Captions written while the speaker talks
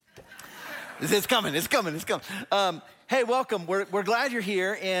It's coming. Hey, welcome. We're glad you're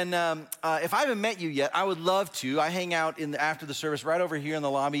here. And if I haven't met you yet, I would love to. I hang out after the service right over here in the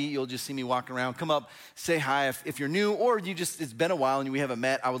lobby. You'll just see me walking around. Come up, say hi if you're new, or it's been a while and we haven't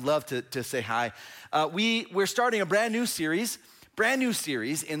met. I would love to say hi. We're starting a brand new series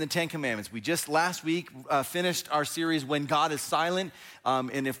in the Ten Commandments. We just last week finished our series, When God is Silent.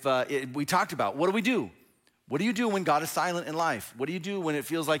 We talked about, what do we do? What do you do when God is silent in life? What do you do when it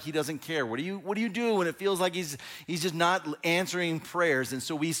feels like he doesn't care? What do you do when it feels like he's just not answering prayers? And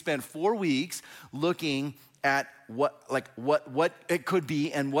so we spent 4 weeks looking at what it could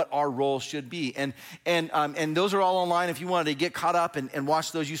be and what our role should be. And those are all online. If you wanted to get caught up and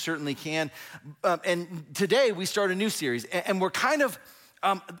watch those, you certainly can. And today we start a new series, and we're kind of,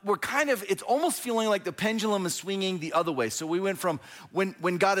 it's almost feeling like the pendulum is swinging the other way. So we went from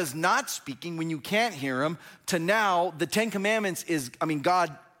when God is not speaking, when you can't hear him, to now the Ten Commandments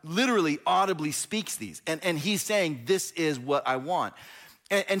God literally audibly speaks these. And he's saying, this is what I want.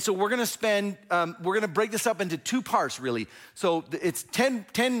 And so we're gonna break this up into 2 parts, really. So it's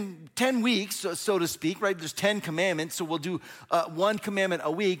 10 weeks, so to speak, right? There's 10 commandments, so we'll do 1 commandment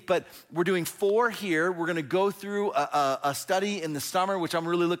a week, but we're doing 4 here. We're gonna go through a study in the summer, which I'm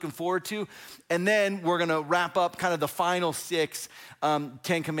really looking forward to, and then we're gonna wrap up kind of the final 6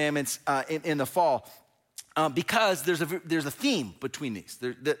 10 commandments in the fall. Because there's a theme between these.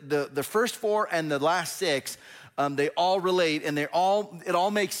 The first 4 and the last 6, they all relate, and it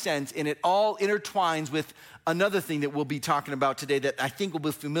all makes sense, and it all intertwines with another thing that we'll be talking about today that I think will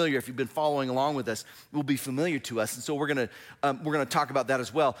be familiar. If you've been following along with us, will be familiar to us, and so we're gonna talk about that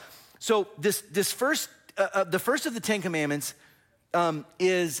as well. So the first of the 10 Commandments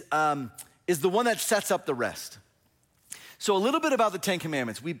is the one that sets up the rest. So a little bit about the 10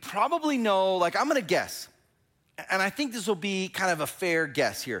 Commandments. We probably know, I'm gonna guess, and I think this will be kind of a fair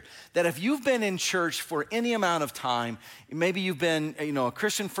guess here, that if you've been in church for any amount of time, maybe you've been a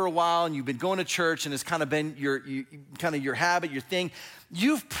Christian for a while and you've been going to church and it's kind of been your habit, your thing,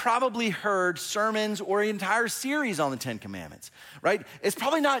 you've probably heard sermons or an entire series on the 10 Commandments, right? It's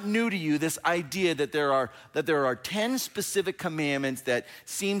probably not new to you, this idea that there are 10 specific commandments that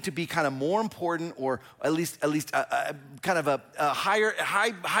seem to be kind of more important, or at least kind of a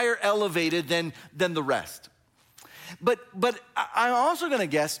higher elevated than the rest. But I'm also going to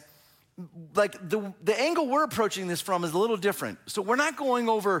guess, the angle we're approaching this from is a little different. So we're not going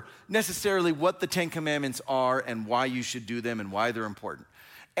over necessarily what the 10 Commandments are and why you should do them and why they're important.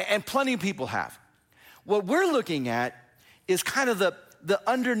 And plenty of people have. What we're looking at is kind of the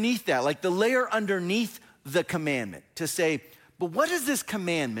underneath that, the layer underneath the commandment, to say, but what does this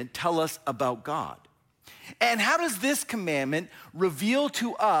commandment tell us about God? And how does this commandment reveal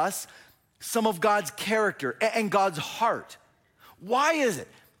to us some of God's character and God's heart? Why is it?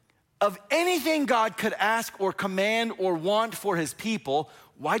 Of anything God could ask or command or want for his people,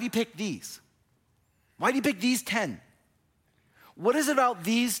 why did he pick these? Why did he pick these 10? What is it about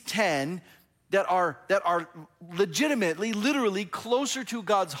these 10 that are legitimately, literally closer to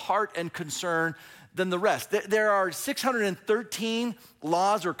God's heart and concern than the rest? There are 613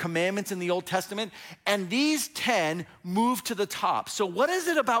 laws or commandments in the Old Testament, and these 10 move to the top. So what is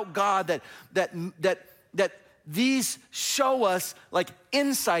it about God that these show us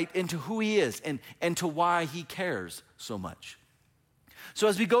insight into who he is and to why he cares so much? So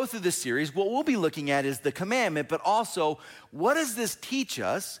as we go through this series, what we'll be looking at is the commandment, but also, what does this teach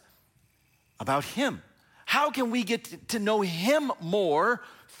us about him? How can we get to know him more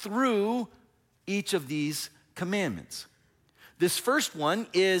through each of these commandments? This first one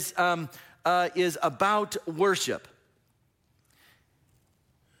is about worship.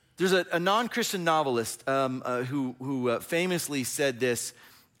 There's a non-Christian novelist who famously said this.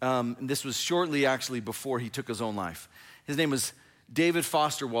 This was shortly actually before he took his own life. His name was David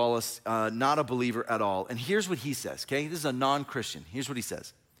Foster Wallace, not a believer at all. And here's what he says, okay? This is a non-Christian. Here's what he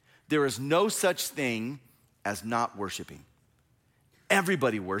says. There is no such thing as not worshiping.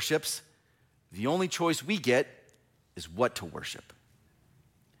 Everybody worships. The only choice we get is what to worship.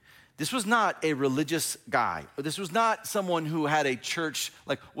 This was not a religious guy. This was not someone who had a church,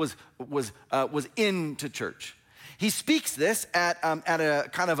 was into church. He speaks this at a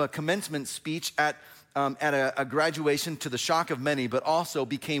kind of a commencement speech at a graduation, to the shock of many, but also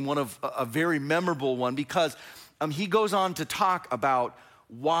became one of a very memorable one, because he goes on to talk about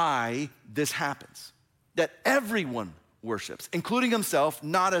why this happens, that everyone worships, including himself,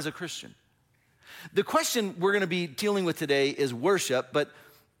 not as a Christian. The question we're going to be dealing with today is worship, but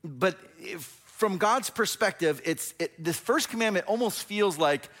from God's perspective, this first commandment almost feels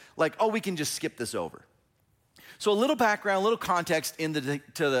like, oh, we can just skip this over. So a little background, a little context to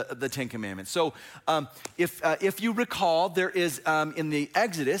the Ten Commandments. So if you recall, there is, in the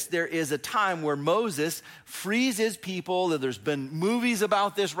Exodus, there is a time where Moses frees his people. There's been movies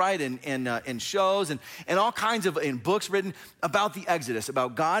about this, right, and shows and all kinds of, in books written about the Exodus,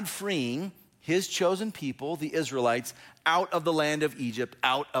 about God freeing his chosen people, the Israelites, out of the land of Egypt,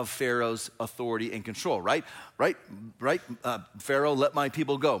 out of Pharaoh's authority and control, right? Pharaoh, let my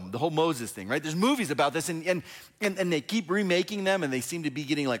people go. The whole Moses thing, right? There's movies about this, and they keep remaking them, and they seem to be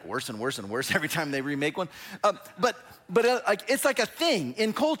getting like worse and worse and worse every time they remake one. But like it's like a thing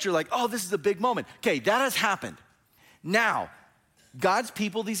in culture, like, oh, this is a big moment. Okay, that has happened. Now, God's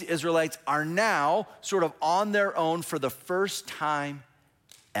people, these Israelites, are now sort of on their own for the first time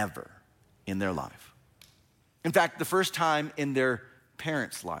ever in their life. In fact, the first time in their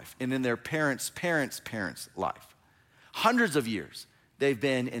parents' life and in their parents' life. Hundreds of years they've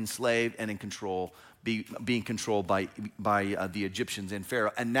been enslaved and in control, being controlled by the Egyptians and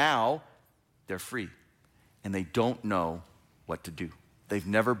Pharaoh. And now they're free and they don't know what to do. They've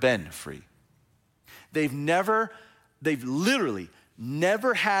never been free. They've literally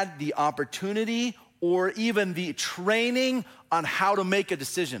never had the opportunity or even the training on how to make a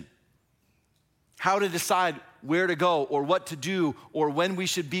decision, how to decide where to go or what to do or when we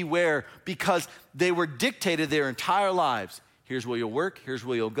should be where, because they were dictated their entire lives. Here's where you'll work, here's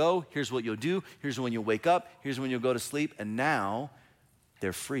where you'll go, here's what you'll do, here's when you'll wake up, here's when you'll go to sleep, and now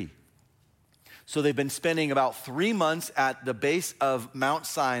they're free. So they've been spending about 3 months at the base of Mount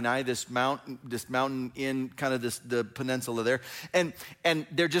Sinai, this mountain in kind of the peninsula there, and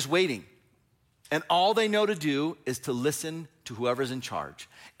they're just waiting. And all they know to do is to listen to whoever's in charge.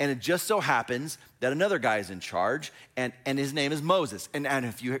 And it just so happens that another guy is in charge, and his name is Moses. And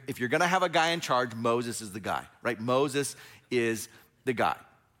if you're gonna have a guy in charge, Moses is the guy, right? Moses is the guy.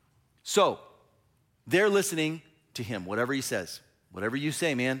 So they're listening to him, whatever he says. Whatever you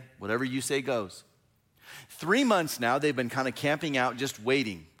say, man, whatever you say goes. 3 months now, they've been kind of camping out, just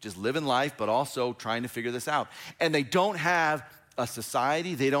waiting, just living life, but also trying to figure this out. And they don't have a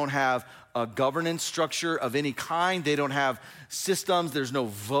society. They don't have a governance structure of any kind. They don't have systems. There's no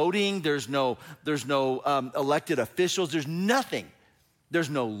voting. There's no elected officials. There's nothing.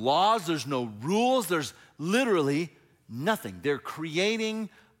 There's no laws. There's no rules. There's literally nothing. They're creating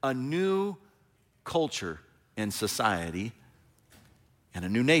a new culture in society and a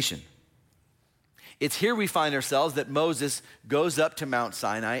new nation. It's here we find ourselves that Moses goes up to Mount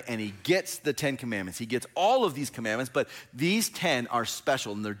Sinai and he gets the 10 commandments. He gets all of these commandments, but these 10 are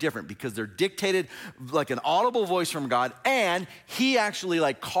special and they're different because they're dictated like an audible voice from God, and he actually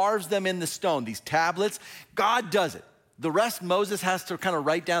like carves them in the stone, these tablets. God does it. The rest Moses has to kind of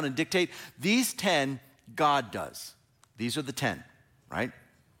write down and dictate. These 10, God does. These are the 10, right?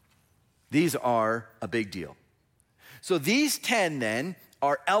 These are a big deal. So these 10 then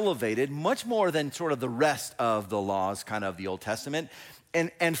are elevated much more than sort of the rest of the laws, kind of the Old Testament,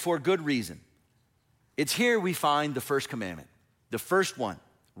 and for good reason. It's here we find the first commandment, the first one,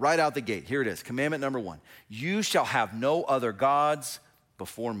 right out the gate. Here it is, commandment number 1. You shall have no other gods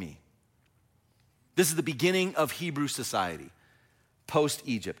before me. This is the beginning of Hebrew society,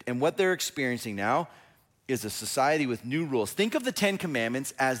 post-Egypt. And what they're experiencing now is a society with new rules. Think of the 10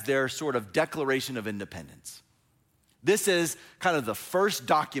 commandments as their sort of declaration of independence. This is kind of the first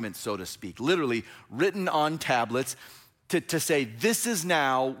document, so to speak, literally written on tablets to say this is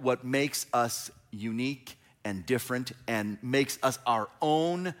now what makes us unique and different and makes us our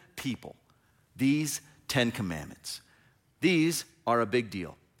own people. These 10 commandments. These are a big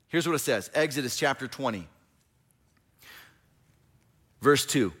deal. Here's what it says, Exodus chapter 20, verse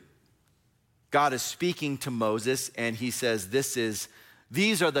 2. God is speaking to Moses and he says,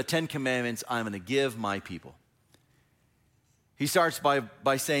 these are the 10 commandments I'm gonna give my people. He starts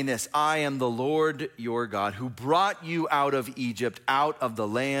by saying this, I am the Lord your God who brought you out of Egypt, out of the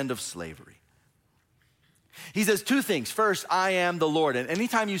land of slavery. He says 2 things. First, I am the Lord. And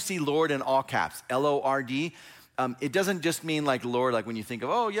anytime you see Lord in all caps, L-O-R-D, it doesn't just mean like Lord, like when you think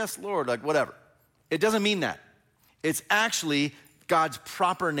of, oh, yes, Lord, like whatever. It doesn't mean that. It's actually God's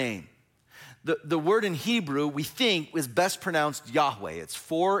proper name. The word in Hebrew, we think, is best pronounced Yahweh. It's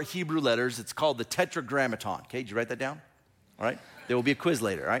 4 Hebrew letters. It's called the Tetragrammaton. Okay, did you write that down? All right, there will be a quiz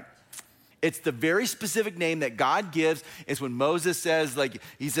later, right? It's the very specific name that God gives. It's when Moses says, like,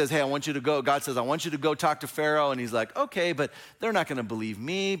 he says, hey, I want you to go. God says, I want you to go talk to Pharaoh. And he's like, okay, but they're not going to believe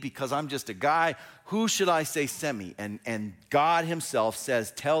me because I'm just a guy. Who should I say sent me? And God himself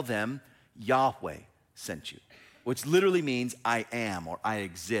says, tell them Yahweh sent you, which literally means I am, or I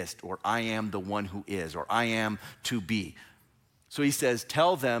exist, or I am the one who is, or I am to be. So he says,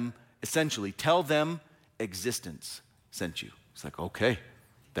 tell them existence sent you. It's like, okay,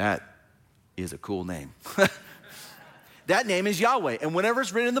 that is a cool name. That name is Yahweh. And whenever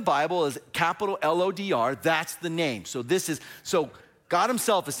it's written in the Bible as capital L-O-D-R, that's the name. So God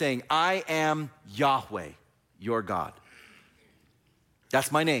himself is saying, I am Yahweh, your God.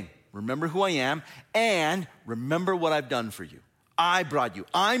 That's my name. Remember who I am, and remember what I've done for you. I brought you.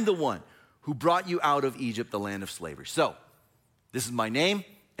 I'm the one who brought you out of Egypt, the land of slavery. So, this is my name,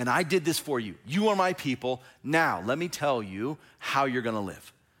 and I did this for you. You are my people. Now, let me tell you how you're going to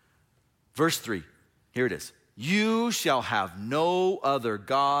live. Verse 3, here it is. You shall have no other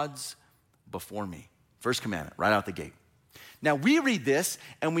gods before me. First commandment, right out the gate. Now, we read this,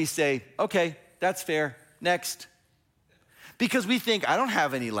 and we say, okay, that's fair. Next. Because we think, I don't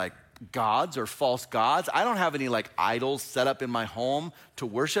have any gods or false gods. I don't have any idols set up in my home to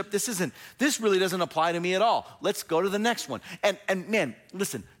worship. This really doesn't apply to me at all. Let's go to the next one. And man,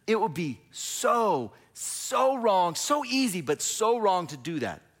 listen, it would be so wrong, so easy, but so wrong to do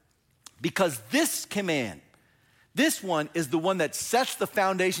that. Because this command, this one is the one that sets the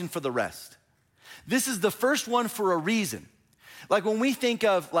foundation for the rest. This is the first one for a reason. Like when we think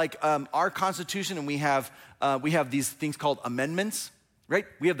of our Constitution, and we have these things called amendments, right?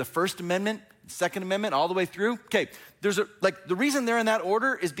 We have the First Amendment, Second Amendment, all the way through. Okay, the reason they're in that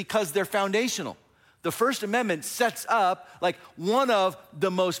order is because they're foundational. The First Amendment sets up one of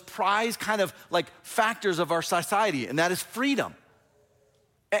the most prized kind of factors of our society, and that is freedom.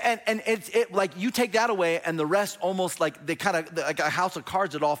 And it's you take that away, and the rest almost they kind of like a house of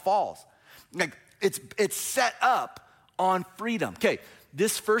cards, it all falls. It's set up on freedom. Okay,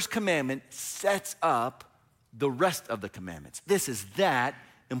 this first commandment sets up the rest of the commandments. This is that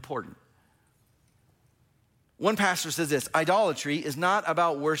important. One pastor says this: idolatry is not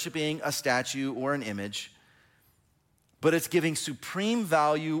about worshiping a statue or an image, but it's giving supreme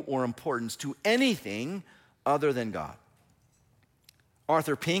value or importance to anything other than God.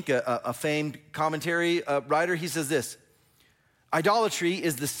 Arthur Pink, a famed commentary writer, he says this: idolatry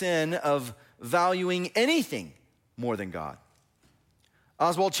is the sin of valuing anything more than God.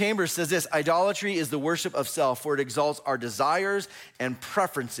 Oswald Chambers says this: idolatry is the worship of self, for it exalts our desires and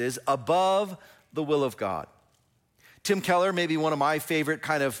preferences above the will of God. Tim Keller, maybe one of my favorite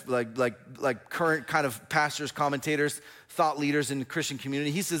kind of current kind of pastors, commentators, thought leaders in the Christian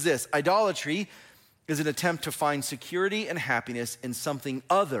community, he says this: idolatry is an attempt to find security and happiness in something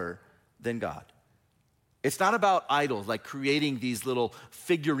other than God. It's not about idols, like creating these little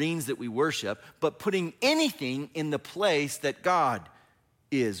figurines that we worship, but putting anything in the place that God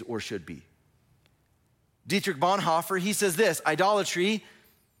is or should be. Dietrich Bonhoeffer, he says this: idolatry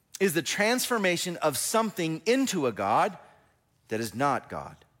is the transformation of something into a God that is not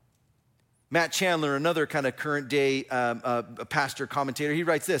God. Matt Chandler, another kind of current day pastor commentator, he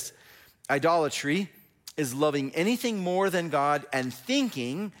writes this: idolatry is loving anything more than God and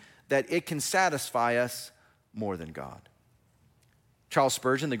thinking that it can satisfy us more than God. Charles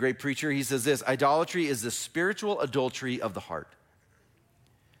Spurgeon, the great preacher, he says this: idolatry is the spiritual adultery of the heart.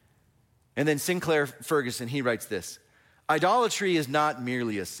 And then Sinclair Ferguson, he writes this: idolatry is not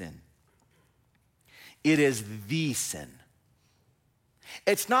merely a sin. It is the sin.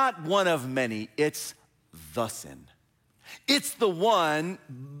 It's not one of many, it's the sin. It's the one,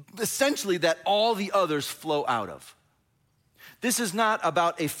 essentially, that all the others flow out of. This is not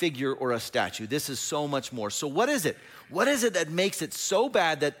about a figure or a statue. This is so much more. So what is it? What is it that makes it so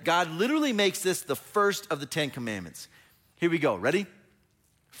bad that God literally makes this the first of the 10 commandments? Here we go. Ready?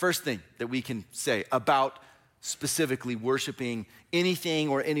 First thing that we can say about specifically worshiping anything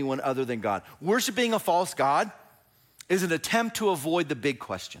or anyone other than God. Worshiping a false god is an attempt to avoid the big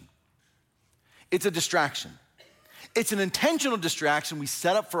question. It's a distraction. It's an intentional distraction we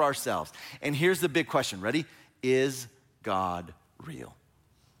set up for ourselves. And here's the big question. Ready? Is God real?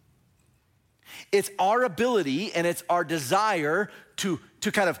 It's our ability and it's our desire to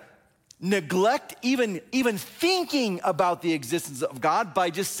kind of neglect even thinking about the existence of God by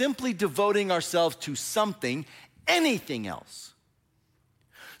just simply devoting ourselves to something, anything else.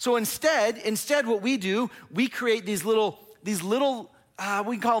 So instead what we do, we create these little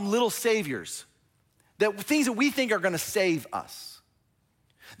we call them little saviors. Things that we think are gonna save us.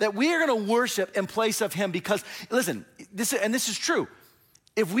 That we are gonna worship in place of him because, listen, this is true.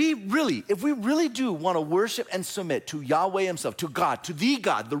 If we really do wanna worship and submit to Yahweh himself, to God, to the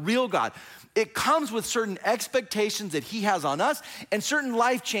God, the real God, it comes with certain expectations that he has on us and certain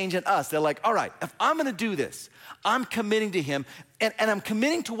life change in us. They're like, all right, if I'm gonna do this, I'm committing to him and I'm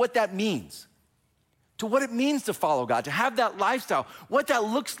committing to what that means. to what it means to follow God, to have that lifestyle, what that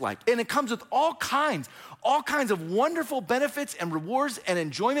looks like. And it comes with all kinds of wonderful benefits and rewards and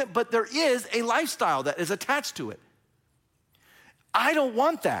enjoyment, but there is a lifestyle that is attached to it. I don't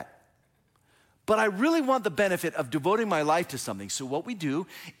want that, but I really want the benefit of devoting my life to something. So what we do,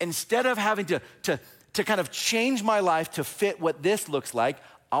 instead of having to kind of change my life to fit what this looks like,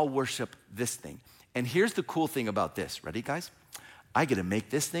 I'll worship this thing. And here's the cool thing about this. Ready, guys? I get to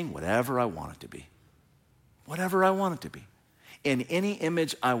make this thing whatever I want it to be. Whatever I want it to be. In any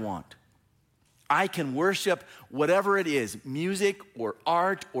image I want. I can worship whatever it is, music or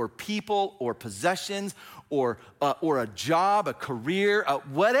art or people or possessions or a job, a career,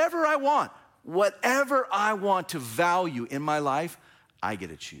 whatever I want. Whatever I want to value in my life, I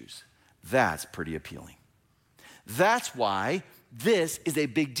get to choose. That's pretty appealing. That's why this is a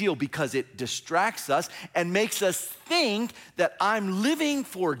big deal, because it distracts us and makes us think that I'm living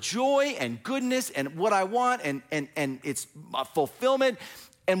for joy and goodness and what I want and it's fulfillment.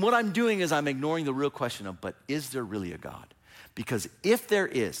 And what I'm doing is I'm ignoring the real question of, but is there really a God? Because if there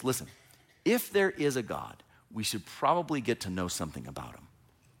is, listen, if there is a God, we should probably get to know something about him.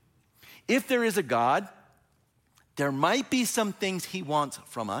 If there is a God, there might be some things he wants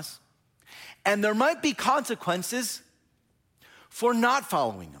from us, and there might be consequences for not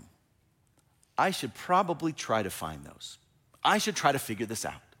following him. I should probably try to find those. I should try to figure this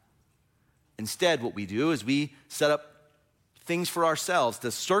out. Instead, what we do is we set up things for ourselves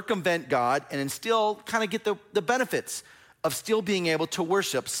to circumvent God and still kind of get the benefits of still being able to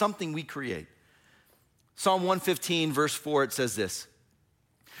worship something we create. Psalm 115, verse 4, it says this: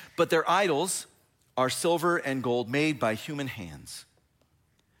 "But their idols are silver and gold made by human hands.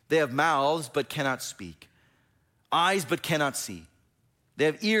 They have mouths but cannot speak, eyes but cannot see. They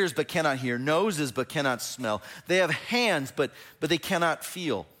have ears but cannot hear, noses but cannot smell. They have hands but they cannot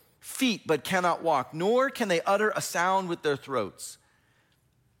feel, feet but cannot walk, nor can they utter a sound with their throats."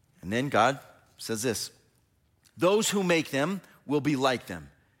 And then God says this: "Those who make them will be like them,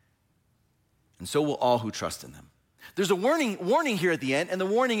 and so will all who trust in them." There's a warning here at the end, and the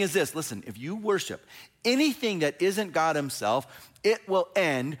warning is this: listen, if you worship anything that isn't God himself, it will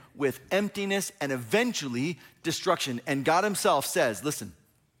end with emptiness and eventually destruction. And God himself says, listen,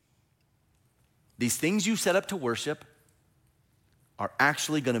 these things you set up to worship are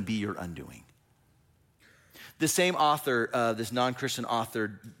actually going to be your undoing. The same author, this non-Christian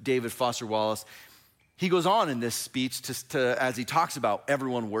author, David Foster Wallace, he goes on in this speech as he talks about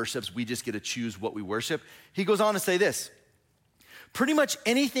everyone worships, we just get to choose what we worship. He goes on to say this: pretty much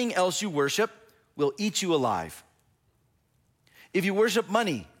anything else you worship will eat you alive. If you worship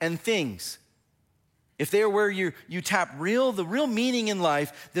money and things, if they are where you tap the real meaning in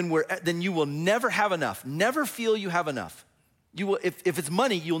life, then you will never have enough. Never feel you have enough. You will, if it's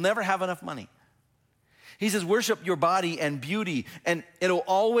money, you'll never have enough money. He says, worship your body and beauty, and you'll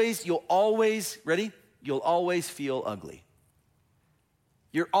always, ready? You'll always feel ugly.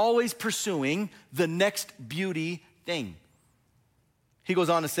 You're always pursuing the next beauty thing. He goes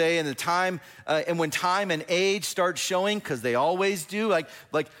on to say, and when time and age start showing, because they always do,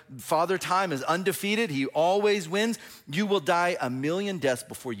 like Father Time is undefeated, he always wins, you will die a million deaths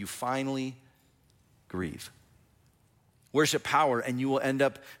before you finally grieve. Worship power, and you will end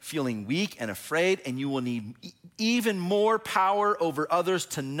up feeling weak and afraid, and you will need even more power over others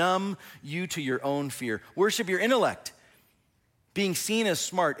to numb you to your own fear. Worship your intellect, being seen as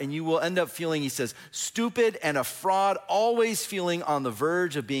smart, and you will end up feeling, he says, stupid and a fraud, always feeling on the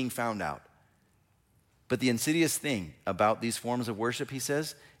verge of being found out. But the insidious thing about these forms of worship, he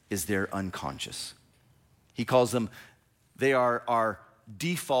says, is they're unconscious. He calls them, they are our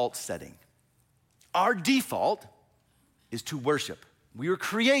default setting. Our default is to worship. We were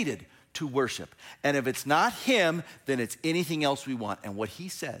created to worship. And if it's not him, then it's anything else we want. And what he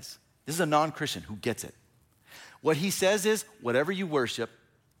says, this is a non-Christian who gets it. What he says is, whatever you worship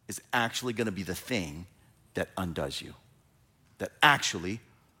is actually going to be the thing that undoes you, that actually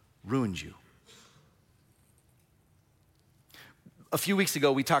ruins you. A few weeks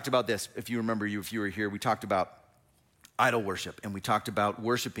ago, we talked about this. If you remember, if you were here, we talked about idol worship, and we talked about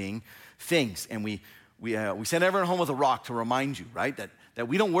worshiping things, and we sent everyone home with a rock to remind you, right? That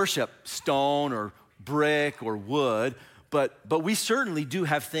we don't worship stone or brick or wood, but we certainly do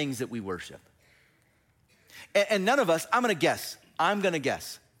have things that we worship. And none of us, I'm gonna guess,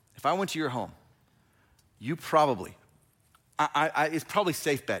 if I went to your home, you probably, it's probably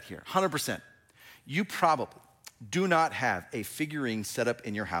safe bet here, 100%. You probably do not have a figurine set up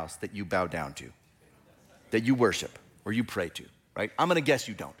in your house that you bow down to, that you worship or you pray to, right? I'm gonna guess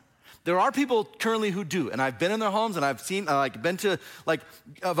you don't. There are people currently who do, and I've been in their homes, and I've seen, been to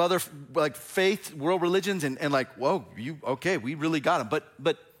of other faith, world religions, and whoa, we really got them.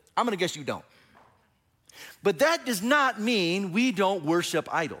 But I'm gonna guess you don't. But that does not mean we don't worship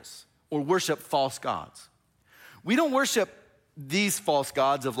idols or worship false gods. We don't worship these false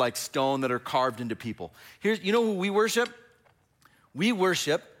gods of stone that are carved into people. You know who we worship? We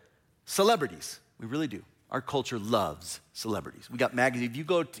worship celebrities. We really do. Our culture loves celebrities. We got magazines. If you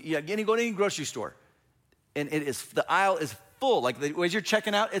go to any grocery store, and the aisle is full. As you're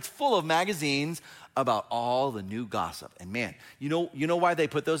checking out, it's full of magazines about all the new gossip. And man, you know why they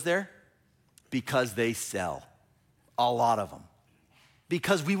put those there? Because they sell. A lot of them.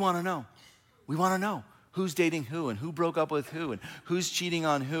 Because we want to know. We want to know who's dating who and who broke up with who and who's cheating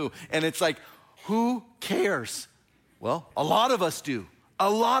on who. And it's who cares? Well, a lot of us do. A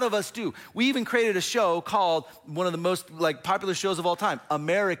lot of us do. We even created a show called one of the most popular shows of all time,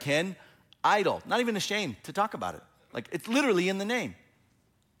 American Idol. Not even ashamed to talk about it. It's literally in the name.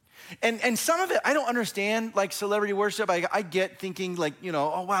 And some of it, I don't understand, celebrity worship. I get thinking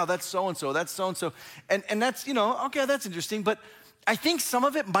oh, wow, that's so-and-so, that's so-and-so. And that's, okay, that's interesting. But I think some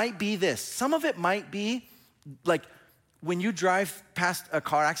of it might be this. Some of it might be when you drive past a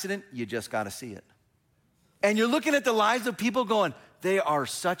car accident, you just got to see it. And you're looking at the lives of people going, they are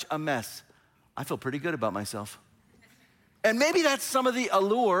such a mess. I feel pretty good about myself. And maybe that's some of the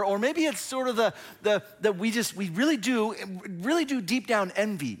allure, or maybe it's sort of the we really do deep down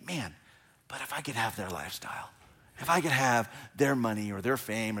envy. Man, but if I could have their lifestyle, if I could have their money or their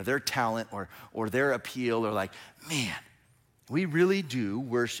fame or their talent or their appeal, or man, we really do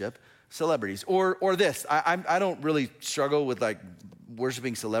worship celebrities. Or this, I don't really struggle with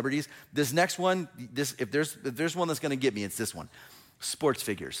worshiping celebrities. This next one, if there's one that's gonna get me, it's this one. Sports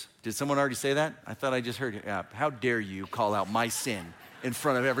figures. Did someone already say that? I thought I just heard it. How dare you call out my sin in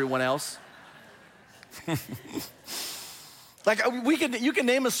front of everyone else? You can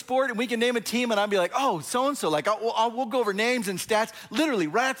name a sport and we can name a team, and I'd be like, oh, so-and-so. We'll go over names and stats. Literally,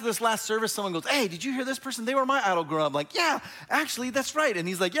 right after this last service, someone goes, hey, did you hear this person? They were my idol growing up. I'm like, yeah, actually, that's right. And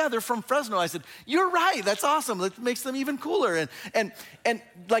he's like, yeah, they're from Fresno. I said, you're right. That's awesome. That makes them even cooler. And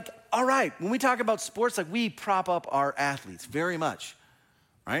all right, when we talk about sports, we prop up our athletes very much,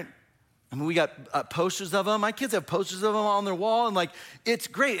 right? I mean, we got posters of them. My kids have posters of them on their wall, and it's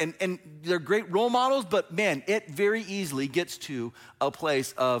great. And they're great role models, but man, it very easily gets to a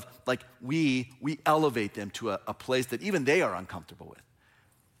place of we elevate them to a place that even they are uncomfortable with.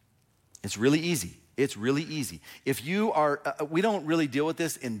 It's really easy. It's really easy. If you are, we don't really deal with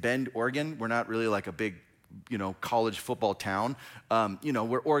this in Bend, Oregon. We're not really a big college football town.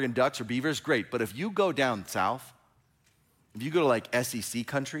 We're Oregon Ducks or Beavers, great. But if you go down south, if you go to SEC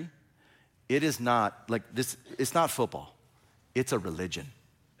country, it is not this. It's not football. It's a religion.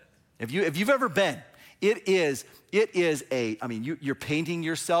 If you've ever been, it is you're painting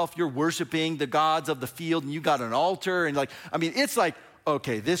yourself. You're worshiping the gods of the field, and you got an altar, and it's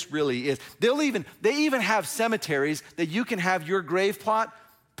okay, this really is. They even have cemeteries that you can have your grave plot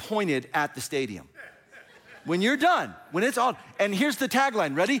pointed at the stadium. When you're done, when it's all, and here's the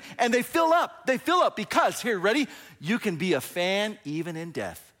tagline, ready? And they fill up because, here, ready? You can be a fan even in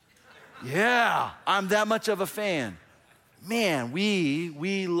death. Yeah, I'm that much of a fan. Man,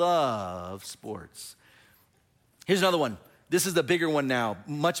 we love sports. Here's another one. This is the bigger one now,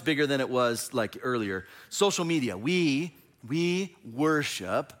 much bigger than it was earlier. Social media. We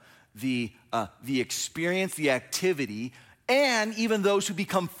worship the experience, the activity, and even those who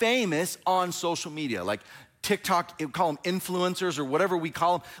become famous on social media, TikTok, we call them influencers or whatever we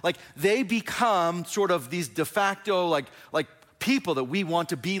call them. They become sort of these de facto people that we want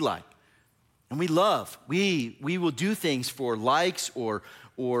to be like. And we will do things for likes or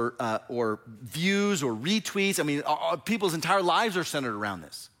views or retweets. I mean, people's entire lives are centered around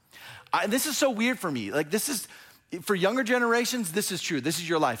this. This is so weird for me. This is, for younger generations, this is true. This is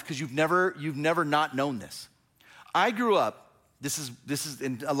your life because you've never not known this. I grew up. This is,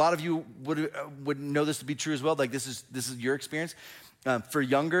 and a lot of you would know this to be true as well. This is your experience. For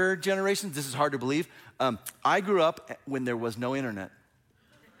younger generations, this is hard to believe. I grew up when there was no internet.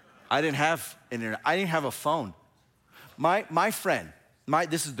 I didn't have internet. I didn't have a phone. My friend,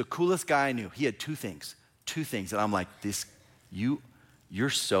 this is the coolest guy I knew. He had two things, and I'm like, you're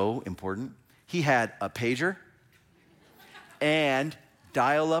so important. He had a pager and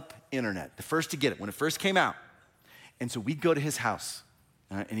dial-up internet, the first to get it when it first came out. And so we'd go to his house,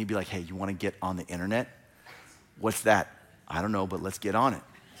 and he'd be like, hey, you want to get on the internet? What's that? I don't know, but let's get on it.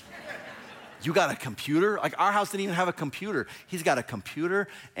 You got a computer? Like our house didn't even have a computer. He's got a computer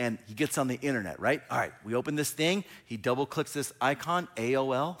and he gets on the internet, right? All right, we open this thing. He double clicks this icon,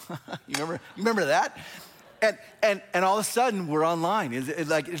 AOL. You remember that? And all of a sudden we're online.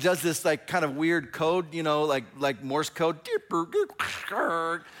 It does this like kind of weird code, like Morse code,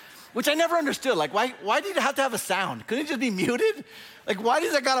 which I never understood. Like why did it have to have a sound? Couldn't it just be muted? Like why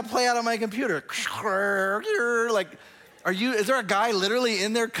does that gotta play out on my computer? Like, is there a guy literally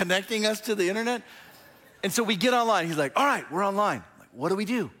in there connecting us to the internet? And so we get online. He's like, all right, we're online. Like, what do we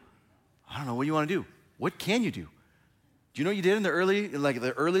do? I don't know. What do you want to do? What can you do? Do you know what you did in the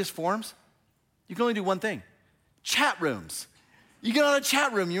earliest forums? You can only do one thing. Chat rooms. You get on a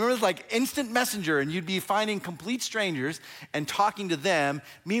chat room, you remember it's like instant messenger, and you'd be finding complete strangers and talking to them.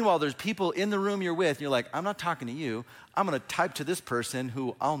 Meanwhile, there's people in the room you're with, and you're like, I'm not talking to you. I'm gonna type to this person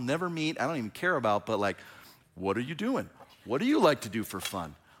who I'll never meet, I don't even care about, but like, what are you doing? What do you like to do for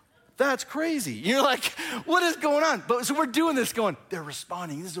fun? That's crazy. You're like, what is going on? But so we're doing this going, they're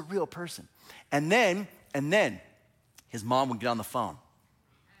responding, this is a real person. And then his mom would get on the phone.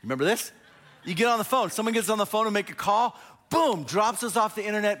 Remember this? You get on the phone, someone gets on the phone to make a call, boom, drops us off the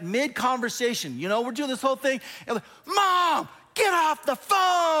internet mid-conversation. We're doing this whole thing. And like, Mom, get off the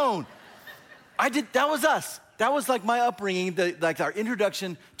phone. That was us. That was like my upbringing, like our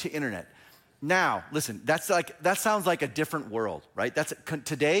introduction to internet. Now, listen, that sounds like a different world, right?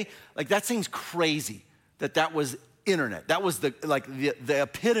 Today, like that seems crazy that was internet. That was the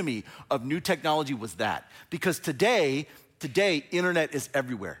epitome of new technology was that. Because today, internet is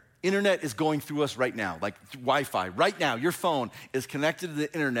everywhere. Internet is going through us right now, like Wi-Fi. Right now, your phone is connected to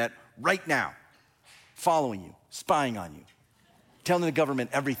the internet right now, following you, spying on you, telling the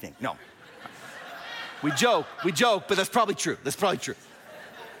government everything. No. We joke, but that's probably true.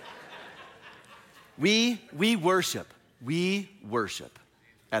 We worship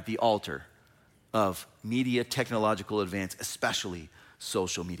at the altar of media technological advance, especially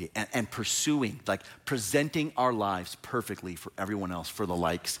social media, and pursuing, like presenting our lives perfectly for everyone else, for the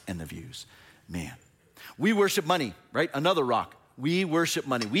likes and the views. Man, we worship money, right? Another rock. We worship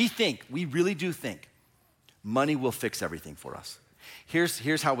money. We really do think money will fix everything for us.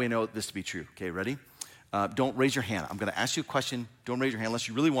 Here's how we know this to be true. Okay, ready? Don't raise your hand. I'm gonna ask you a question. Don't raise your hand unless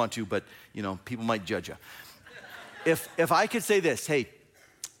you really want to, but people might judge you. If I could say this, hey,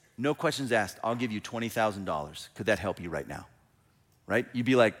 no questions asked, I'll give you $20,000. Could that help you right now? Right? You'd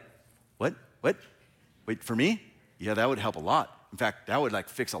be like, what? Wait, for me? Yeah, that would help a lot. In fact, that would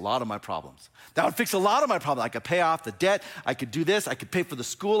fix a lot of my problems. I could pay off the debt. I could do this. I could pay for the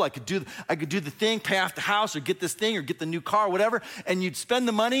school. I could do the thing, pay off the house or get this thing or get the new car, whatever. And you'd spend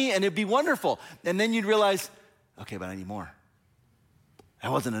the money and it'd be wonderful. And then you'd realize, okay, but I need more.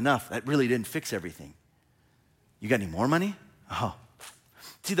 That wasn't enough. That really didn't fix everything. You got any more money? Oh.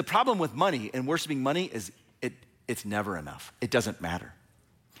 See, the problem with money and worshiping money is it's never enough. It doesn't matter.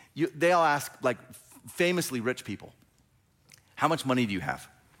 They'll ask, famously rich people, how much money do you have?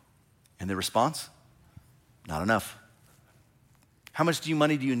 And the response, not enough. How much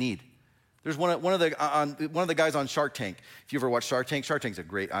money do you need? There's one of the guys on Shark Tank. If you ever watch Shark Tank's a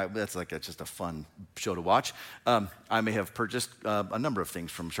great, it's just a fun show to watch. I may have purchased a number of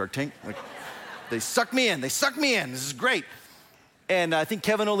things from Shark Tank. They suck me in. This is great. And I think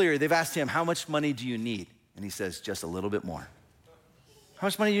Kevin O'Leary, they've asked him, how much money do you need? And he says, just a little bit more. How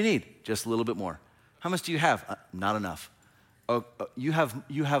much money do you need? Just a little bit more. How much do you have? Not enough. You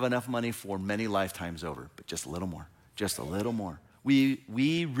have enough money for many lifetimes over, but just a little more. Just a little more. We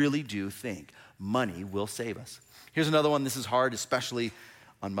really do think money will save us. Here's another one. This is hard, especially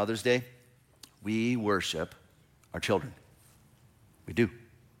on Mother's Day. We worship our children. We do.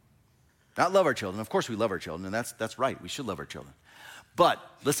 Not love our children. Of course we love our children, and that's right. We should love our children. But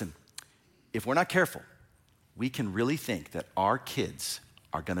listen, if we're not careful, we can really think that our kids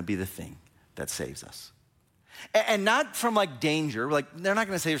are gonna be the thing that saves us. And not from danger, they're not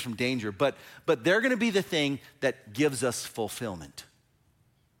gonna save us from danger, but they're gonna be the thing that gives us fulfillment.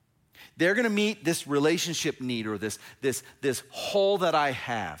 They're gonna meet this relationship need or this hole that I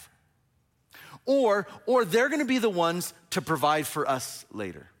have. Or they're gonna be the ones to provide for us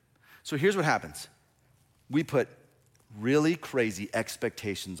later. So here's what happens. We put really crazy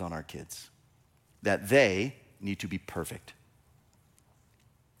expectations on our kids that they need to be perfect.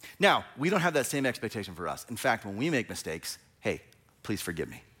 Now, we don't have that same expectation for us. In fact, when we make mistakes, hey, please forgive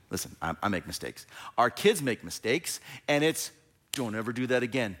me. Listen, I make mistakes. Our kids make mistakes, and it's, don't ever do that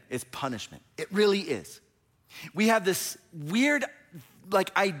again. It's punishment. It really is. We have this weird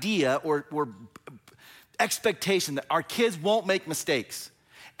idea or expectation that our kids won't make mistakes,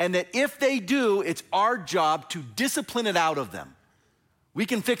 and that if they do, it's our job to discipline it out of them. We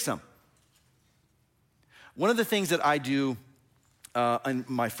can fix them. One of the things that I do in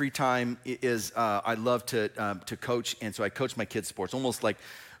my free time is I love to coach, and so I coach my kids' sports. Almost like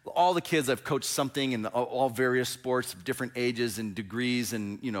all the kids, I've coached something in all various sports, different ages and degrees,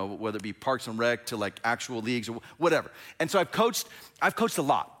 and whether it be Parks and Rec to like actual leagues or whatever. And so I've coached a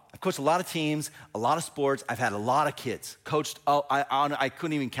lot. I've coached a lot of teams, a lot of sports. I've had a lot of kids. Coached, I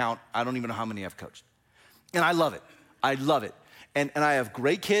couldn't even count. I don't even know how many I've coached. And I love it. I love it. And I have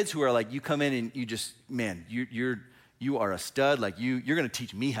great kids who are like, you come in and you just, man, you are a stud. Like you're going to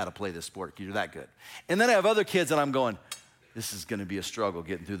teach me how to play this sport. You're that good. And then I have other kids that I'm going, this is going to be a struggle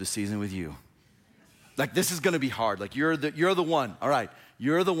getting through the season with you. Like this is going to be hard. Like you're the one. All right,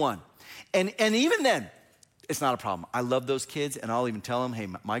 you're the one. And even then, it's not a problem. I love those kids, and I'll even tell them, hey,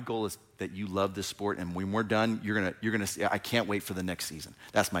 my goal is that you love this sport, and when we're done, you're gonna see, I can't wait for the next season.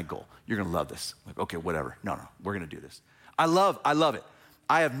 That's my goal. You're gonna love this. Like, okay, whatever. No, we're gonna do this. I love it.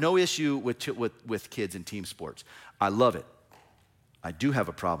 I have no issue with kids in team sports. I love it. I do have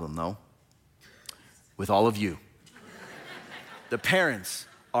a problem, though, with all of you. The parents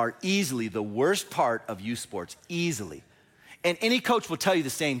are easily the worst part of youth sports, easily. And any coach will tell you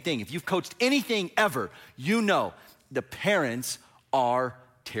the same thing. If you've coached anything ever, you know the parents are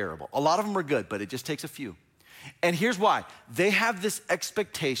terrible. A lot of them are good, but it just takes a few. And here's why. They have this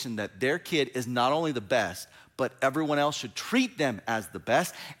expectation that their kid is not only the best, but everyone else should treat them as the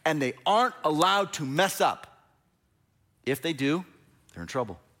best, and they aren't allowed to mess up. If they do, they're in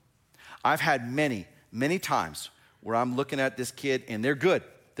trouble. I've had many, many times where I'm looking at this kid, and they're good.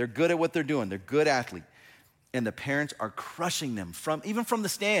 They're good at what they're doing. They're good athletes. And the parents are crushing them even from the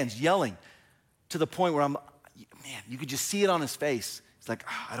stands, yelling to the point where you could just see it on his face. It's like,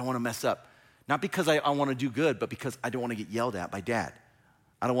 I don't want to mess up. Not because I want to do good, but because I don't want to get yelled at by dad.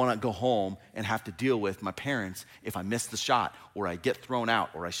 I don't want to go home and have to deal with my parents if I miss the shot or I get thrown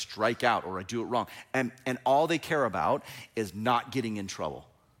out or I strike out or I do it wrong. And all they care about is not getting in trouble.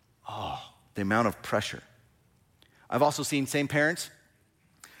 Oh, the amount of pressure. I've also seen same parents,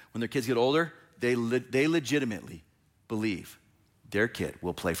 when their kids get older, they legitimately believe their kid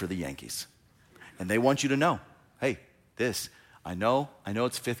will play for the Yankees. And they want you to know, hey, I know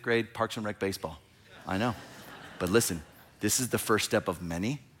it's fifth grade Parks and Rec baseball. I know. But listen, this is the first step of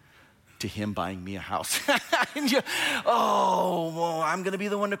many to him buying me a house. I'm going to be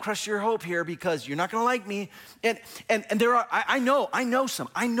the one to crush your hope here because you're not going to like me. And there are, I know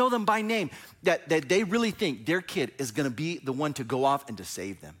them by name that they really think their kid is going to be the one to go off and to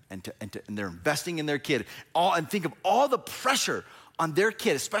save them. And they're investing in their kid. And think of all the pressure on their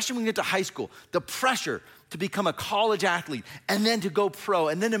kid, especially when you get to high school, the pressure to become a college athlete and then to go pro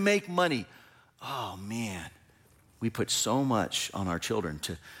and then to make money. Oh man. We put so much on our children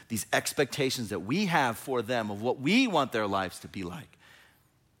to these expectations that we have for them of what we want their lives to be like.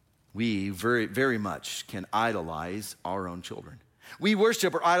 We very, very much can idolize our own children. We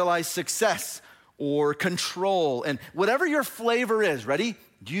worship or idolize success or control. And whatever your flavor is, ready?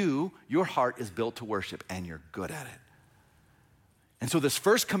 Your heart is built to worship and you're good at it. And so this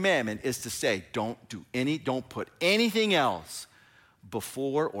first commandment is to say, don't put anything else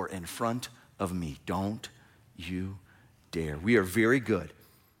before or in front of me. Don't you dare. We are very good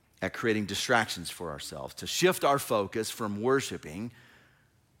at creating distractions for ourselves to shift our focus from worshiping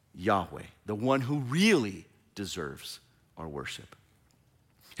Yahweh, the one who really deserves our worship.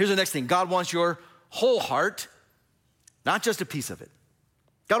 Here's the next thing. God wants your whole heart, not just a piece of it.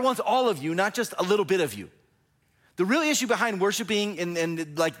 God wants all of you, not just a little bit of you. The real issue behind worshiping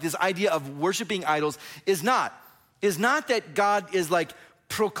and like this idea of worshiping idols is not that God is like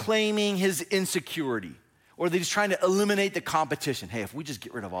proclaiming his insecurity, or that he's trying to eliminate the competition. Hey, if we just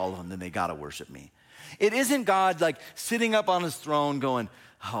get rid of all of them, then they gotta worship me. It isn't God like sitting up on his throne going,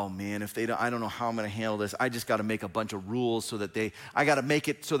 oh man, I don't know how I'm gonna handle this. I just gotta make a bunch of rules so that I gotta make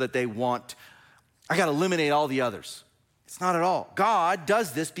it so that I gotta eliminate all the others. It's not at all. God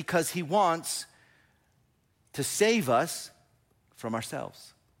does this because he wants to save us from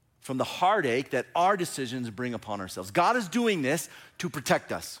ourselves, from the heartache that our decisions bring upon ourselves. God is doing this to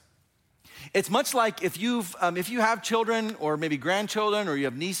protect us. It's much like if you have children or maybe grandchildren or you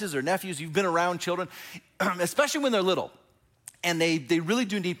have nieces or nephews, you've been around children, especially when they're little, and they really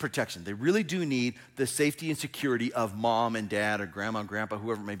do need protection. They really do need the safety and security of mom and dad or grandma and grandpa,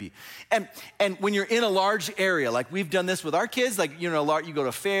 whoever it may be. And when you're in a large area, like we've done this with our kids, like you go to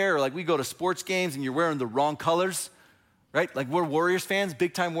a fair or like we go to sports games and you're wearing the wrong colors, right? Like we're Warriors fans,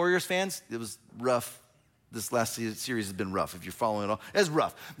 big time Warriors fans. It was rough. This last series has been rough. If you're following it all, it's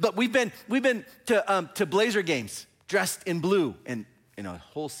rough. But we've been to Blazer games dressed in blue and in a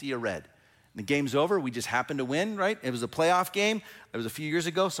whole sea of red. And the game's over. We just happened to win, right? It was a playoff game. It was a few years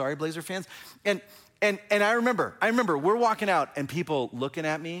ago. Sorry, Blazer fans. And And I remember we're walking out and people looking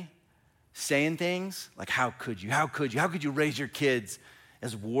at me, saying things like, how could you raise your kids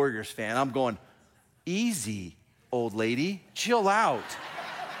as a Warriors fan? I'm going, easy, old lady, chill out.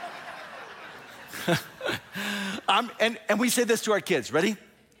 And we say this to our kids, ready?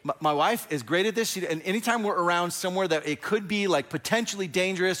 My wife is great at this. And anytime we're around somewhere that it could be like potentially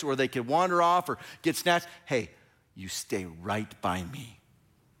dangerous or they could wander off or get snatched, hey, you stay right by me,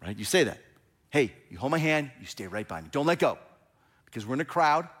 right? You say that. Hey, you hold my hand, you stay right by me. Don't let go. Because we're in a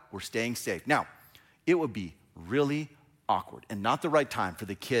crowd, we're staying safe. Now, it would be really awkward and not the right time for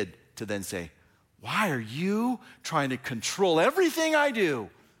the kid to then say, why are you trying to control everything I do?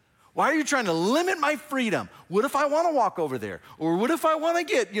 Why are you trying to limit my freedom? What if I want to walk over there? Or what if I want to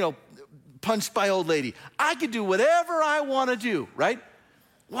get, punched by old lady? I could do whatever I want to do, right?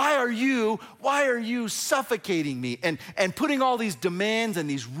 Why are you suffocating me and putting all these demands and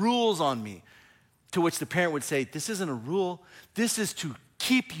these rules on me? To which the parent would say, this isn't a rule. This is to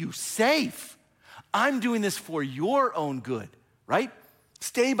keep you safe. I'm doing this for your own good, right?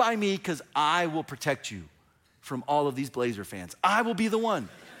 Stay by me because I will protect you from all of these Blazer fans. I will be the one.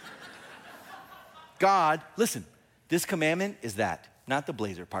 God, listen, this commandment is that, not the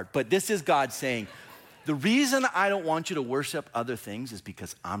Blazer part, but this is God saying, the reason I don't want you to worship other things is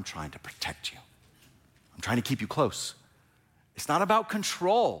because I'm trying to protect you. I'm trying to keep you close. It's not about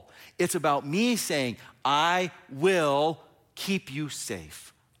control. It's about me saying, I will keep you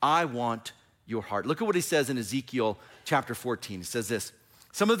safe. I want your heart. Look at what he says in Ezekiel chapter 14. He says this,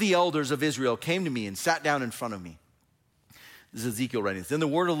 some of the elders of Israel came to me and sat down in front of me. This is Ezekiel writing this. Then the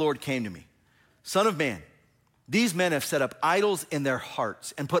word of the Lord came to me. Son of man, these men have set up idols in their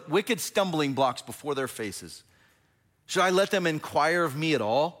hearts and put wicked stumbling blocks before their faces. Should I let them inquire of me at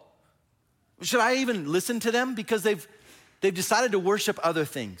all? Should I even listen to them? Because they've decided to worship other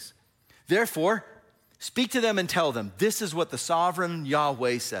things. Therefore, speak to them and tell them, this is what the sovereign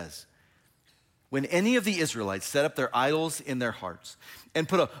Yahweh says. When any of the Israelites set up their idols in their hearts and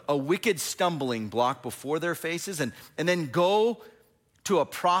put a wicked stumbling block before their faces and then go to a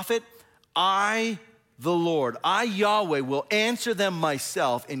prophet, I, the Lord, I, Yahweh, will answer them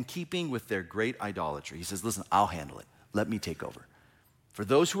myself in keeping with their great idolatry. He says, listen, I'll handle it. Let me take over. For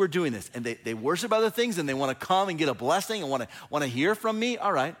those who are doing this and they worship other things and they want to come and get a blessing and want to hear from me,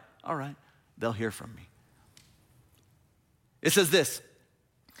 all right, they'll hear from me. It says this,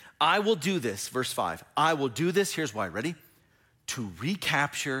 I will do this, verse 5. I will do this, here's why, ready? To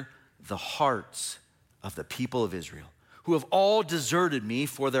recapture the hearts of the people of Israel, who have all deserted me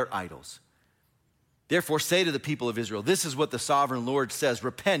for their idols. Therefore, say to the people of Israel, this is what the sovereign Lord says,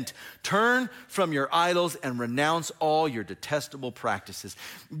 repent, turn from your idols and renounce all your detestable practices.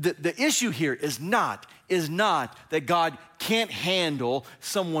 The issue here is not that God can't handle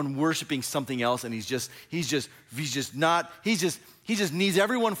someone worshiping something else and he just needs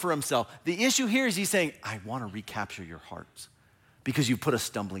everyone for himself. The issue here is he's saying, I want to recapture your hearts because you've put a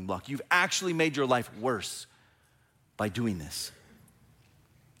stumbling block. You've actually made your life worse by doing this.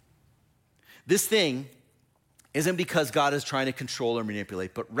 This thing isn't because God is trying to control or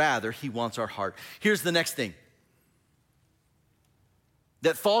manipulate, but rather he wants our heart. Here's the next thing.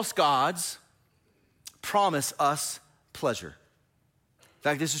 That false gods promise us pleasure. In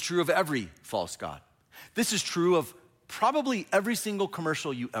fact, this is true of every false god. This is true of probably every single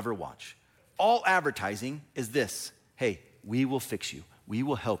commercial you ever watch. All advertising is this. Hey, we will fix you. We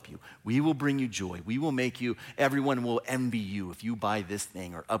will help you. We will bring you joy. We will make you, everyone will envy you if you buy this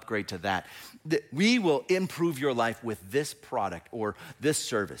thing or upgrade to that. We will improve your life with this product or this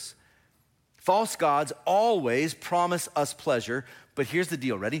service. False gods always promise us pleasure, but here's the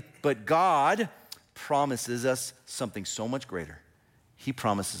deal, ready? But God promises us something so much greater. He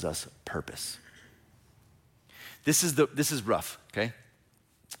promises us purpose. This is rough, okay?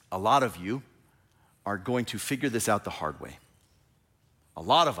 A lot of you are going to figure this out the hard way. A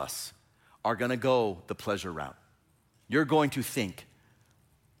lot of us are going to go the pleasure route. You're going to think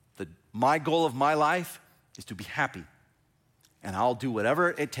that my goal of my life is to be happy, and I'll do whatever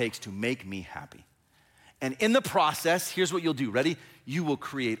it takes to make me happy. And in the process, here's what you'll do. Ready? You will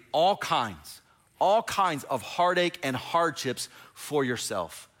create all kinds of heartache and hardships for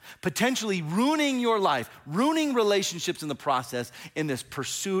yourself, potentially ruining your life, ruining relationships in the process in this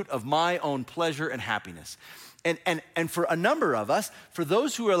pursuit of my own pleasure and happiness. And for a number of us, for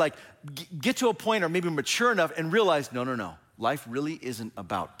those who are like, get to a point or maybe mature enough and realize, no, life really isn't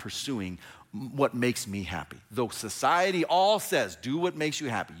about pursuing what makes me happy. Though society all says, do what makes you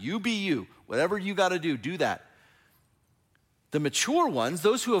happy. You be you. Whatever you got to do that. The mature ones,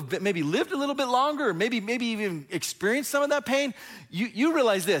 those who have maybe lived a little bit longer, maybe even experienced some of that pain, you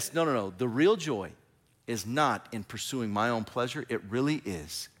realize this. No. The real joy, is not in pursuing my own pleasure. It really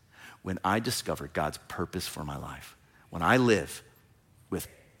is when I discover God's purpose for my life. When I live with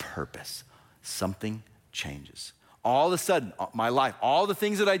purpose, something changes. All of a sudden, my life, all the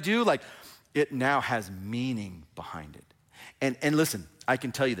things that I do, like it now has meaning behind it. And listen, I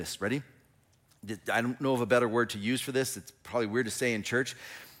can tell you this, ready? I don't know of a better word to use for this. It's probably weird to say in church,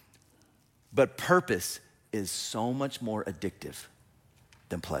 but purpose is so much more addictive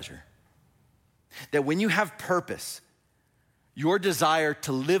than pleasure. That when you have purpose, your desire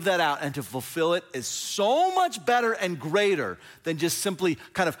to live that out and to fulfill it is so much better and greater than just simply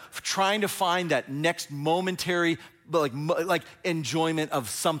kind of trying to find that next momentary like enjoyment of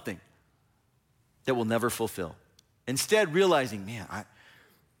something that will never fulfill. Instead, realizing, man,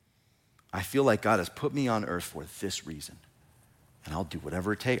 I feel like God has put me on earth for this reason, and I'll do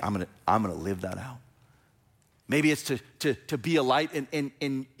whatever it takes. I'm gonna live that out. Maybe it's to be a light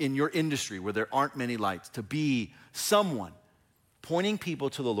in your industry where there aren't many lights, to be someone pointing people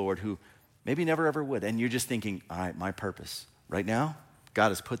to the Lord who maybe never ever would. And you're just thinking, all right, my purpose right now, God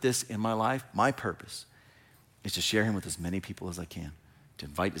has put this in my life. My purpose is to share him with as many people as I can, to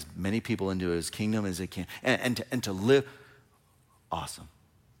invite as many people into his kingdom as I can, and to live awesome.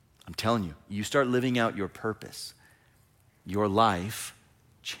 I'm telling you, you start living out your purpose, your life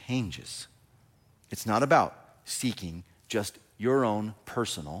changes. It's not about seeking just your own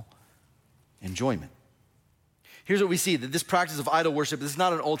personal enjoyment. Here's what we see, that this practice of idol worship, this is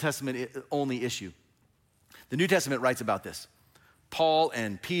not an Old Testament only issue. The New Testament writes about this. Paul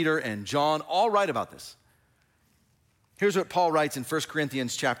and Peter and John all write about this. Here's what Paul writes in 1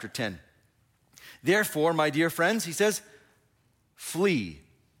 Corinthians chapter 10. Therefore, my dear friends, he says, flee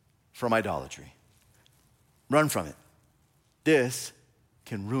from idolatry. Run from it. This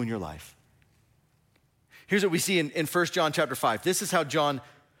can ruin your life. Here's what we see in 1 John chapter 5. This is how John,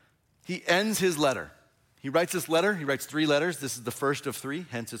 he ends his letter. He writes this letter. He writes 3 letters. This is the first of 3,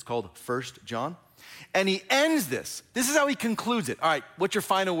 hence it's called 1 John. And he ends this. This is how he concludes it. All right, what's your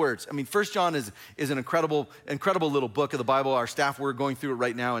final words? I mean, 1 John is an incredible little book of the Bible. Our staff, we're going through it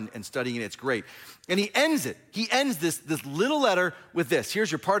right now and studying it. It's great. And he ends it. He ends this little letter with this. Here's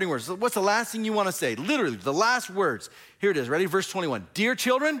your parting words. What's the last thing you want to say? Literally, the last words. Here it is. Ready? Verse 21. Dear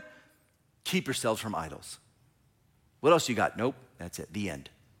children, keep yourselves from idols. What else you got? Nope, that's it. The end.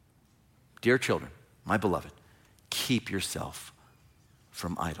 Dear children, my beloved, keep yourself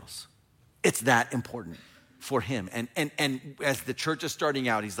from idols. It's that important for him. And as the church is starting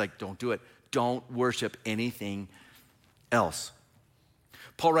out, he's like, don't do it. Don't worship anything else.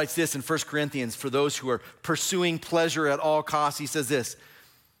 Paul writes this in 1 Corinthians, for those who are pursuing pleasure at all costs, he says this,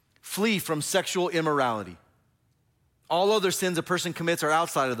 flee from sexual immorality. All other sins a person commits are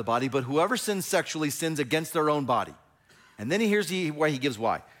outside of the body, but whoever sins sexually sins against their own body. And then here's why he gives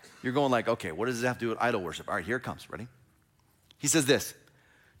why. You're going like, okay, what does it have to do with idol worship? All right, here it comes. Ready? He says this,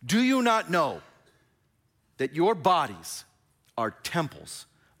 do you not know that your bodies are temples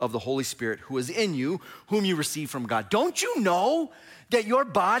of the Holy Spirit who is in you, whom you receive from God? Don't you know that your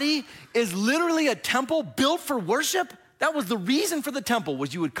body is literally a temple built for worship? That was the reason for the temple,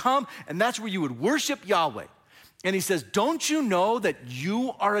 was you would come and that's where you would worship Yahweh. And he says, don't you know that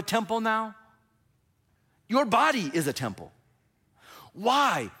you are a temple now? Your body is a temple.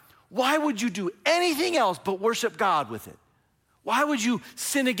 Why? Why would you do anything else but worship God with it? Why would you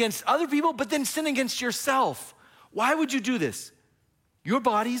sin against other people, but then sin against yourself? Why would you do this? Your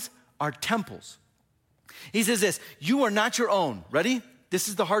bodies are temples. He says this, you are not your own. Ready? This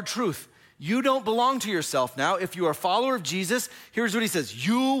is the hard truth. You don't belong to yourself now. If you are a follower of Jesus, here's what he says.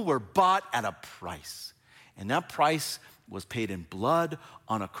 You were bought at a price. And that price was paid in blood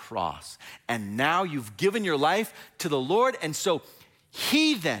on a cross. And now you've given your life to the Lord. And so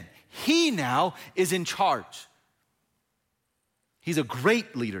he now is in charge. He's a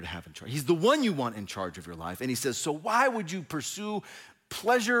great leader to have in charge. He's the one you want in charge of your life. And he says, so why would you pursue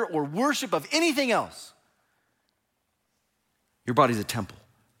pleasure or worship of anything else? Your body's a temple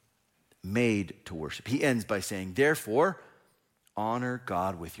made to worship. He ends by saying, therefore, honor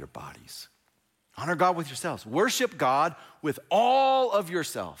God with your bodies. Honor God with yourselves. Worship God with all of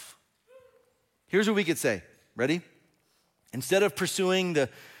yourself. Here's what we could say. Ready? Instead of pursuing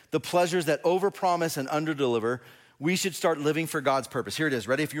the pleasures that overpromise and underdeliver, we should start living for God's purpose. Here it is.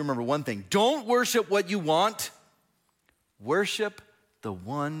 Ready? If you remember one thing. Don't worship what you want. Worship the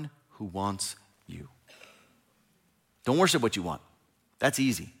one who wants you. Don't worship what you want. That's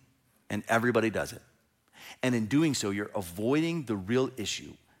easy. And everybody does it. And in doing so, you're avoiding the real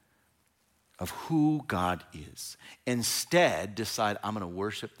issue of who God is. Instead, decide, I'm going to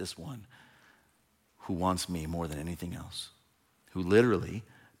worship this one who wants me more than anything else, who literally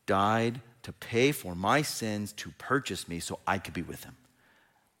died to pay for my sins, to purchase me so I could be with him.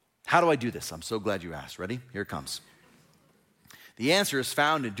 How do I do this? I'm so glad you asked. Ready? Here it comes. The answer is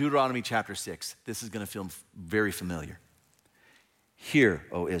found in Deuteronomy chapter 6. This is going to feel very familiar. Hear,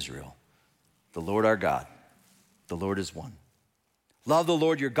 O Israel, the Lord our God, the Lord is one. Love the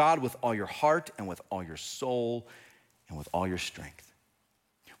Lord your God with all your heart and with all your soul and with all your strength.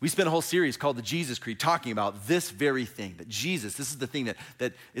 We spent a whole series called the Jesus Creed talking about this very thing, that Jesus, this is the thing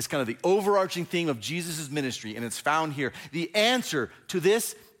that is kind of the overarching theme of Jesus' ministry, and it's found here. The answer to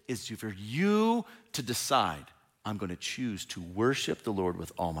this is for you to decide, I'm going to choose to worship the Lord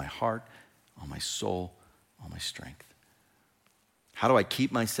with all my heart, all my soul, all my strength. How do I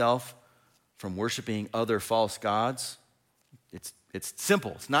keep myself from worshiping other false gods? It's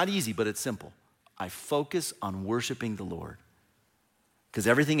simple. It's not easy, but it's simple. I focus on worshiping the Lord because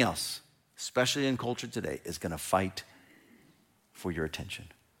everything else, especially in culture today, is going to fight for your attention.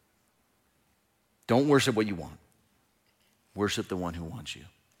 Don't worship what you want. Worship the one who wants you.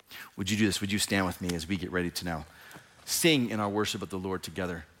 Would you do this? Would you stand with me as we get ready to now sing in our worship of the Lord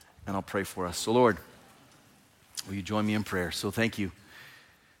together? And I'll pray for us. So Lord, will you join me in prayer? So thank you.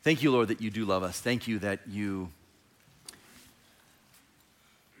 Thank you, Lord, that you do love us. Thank you that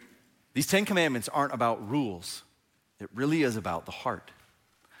these 10 commandments aren't about rules. It really is about the heart.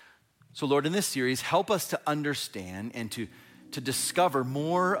 So Lord, in this series, help us to understand and to discover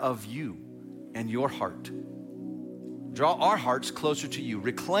more of you and your heart. Draw our hearts closer to you.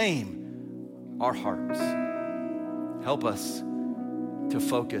 Reclaim our hearts. Help us to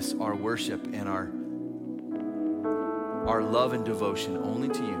focus our worship and our love and devotion only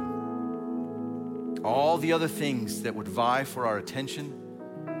to you. All the other things that would vie for our attention,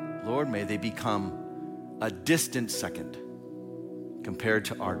 Lord, may they become a distant second compared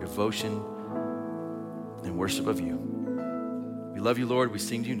to our devotion and worship of you. We love you, Lord. We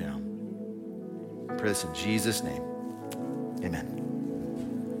sing to you now. I pray this in Jesus' name. Amen.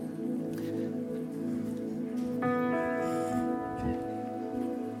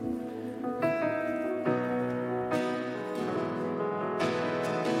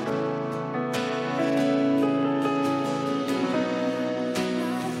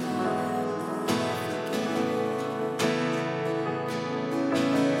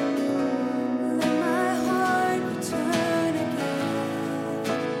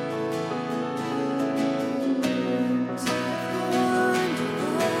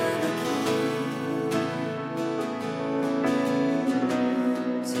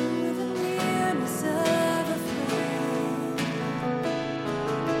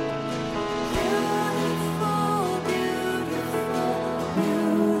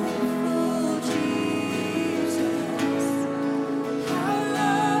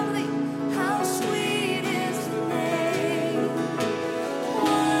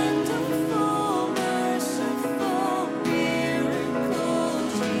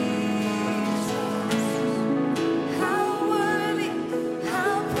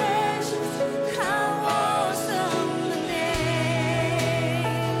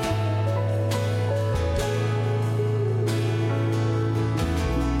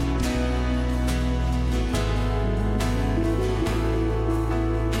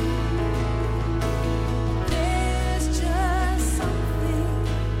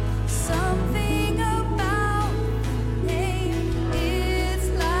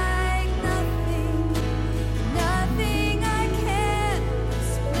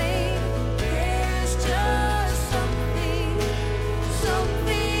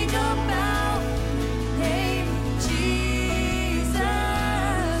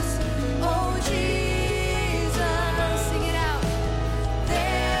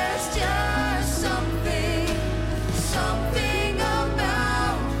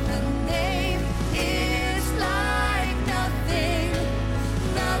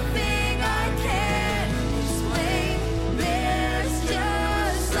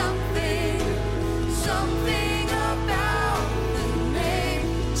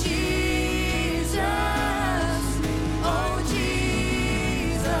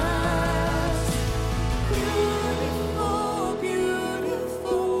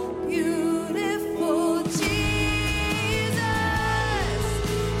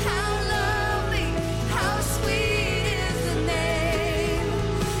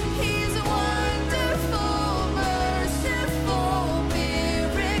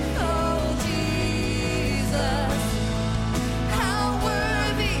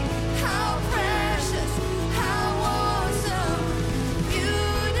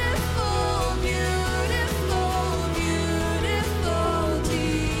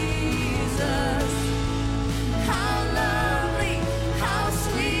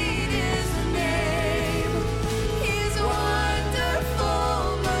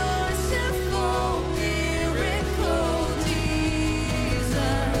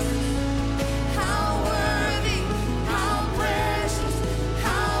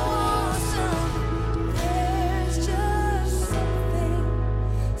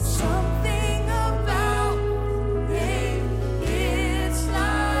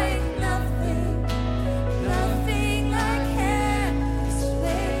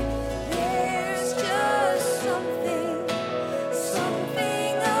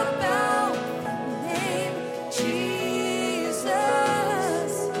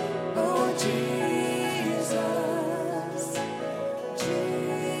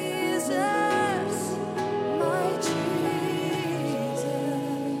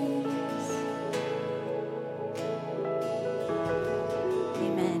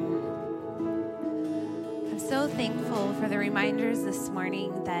 mothers this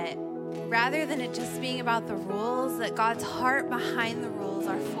morning that rather than it just being about the rules, that God's heart behind the rules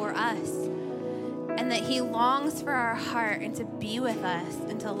are for us. And that he longs for our heart and to be with us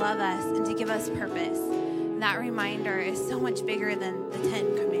and to love us and to give us purpose. And that reminder is so much bigger than the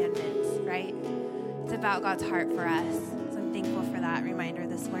 10 commandments, right? It's about God's heart for us. So I'm thankful for that reminder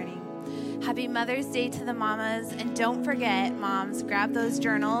this morning. Happy Mother's Day to the mamas. And don't forget, moms, grab those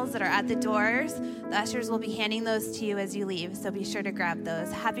journals that are at the doors. The ushers will be handing those to you as you leave, so be sure to grab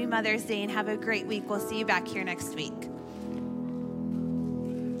those. Happy Mother's Day and have a great week. We'll see you back here next week.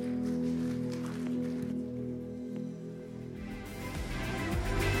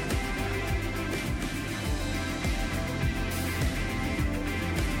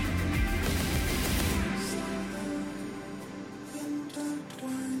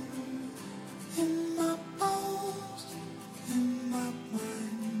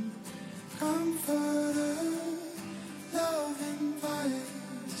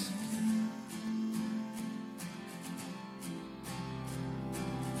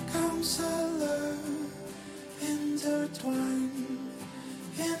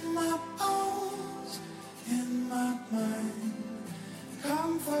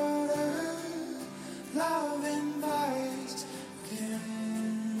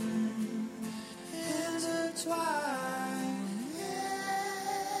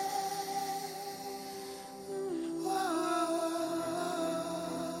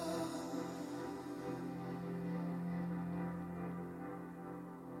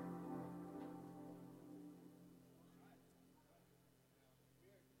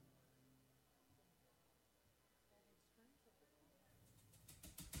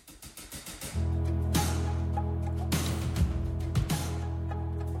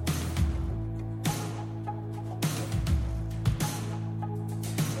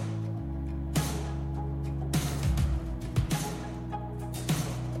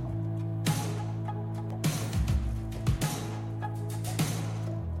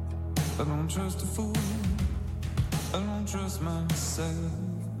 I don't trust a fool, I don't trust myself.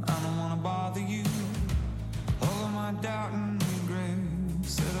 I don't wanna bother you. All of my doubt and regret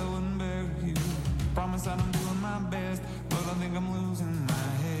said I wouldn't bury you. Promise that I'm doing my best, but I think I'm losing my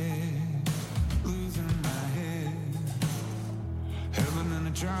head, losing my head. Heaven and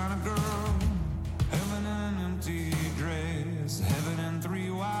a China girl, heaven and an empty dress, heaven and 3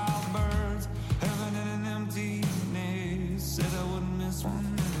 wild birds, heaven and an empty nest. Said I wouldn't miss one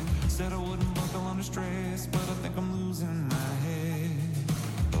minute. Said I wouldn't buckle under stress, but I think I'm losing my head,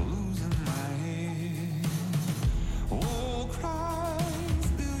 losing my head. Oh,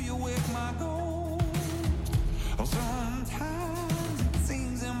 Christ, do you wake my ghost? Oh, sometimes it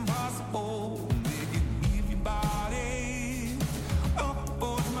seems impossible. Did you give your body up to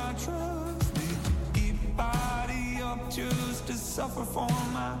forge my trust? Did you give your body up just to suffer for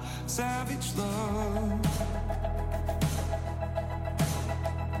my savage love?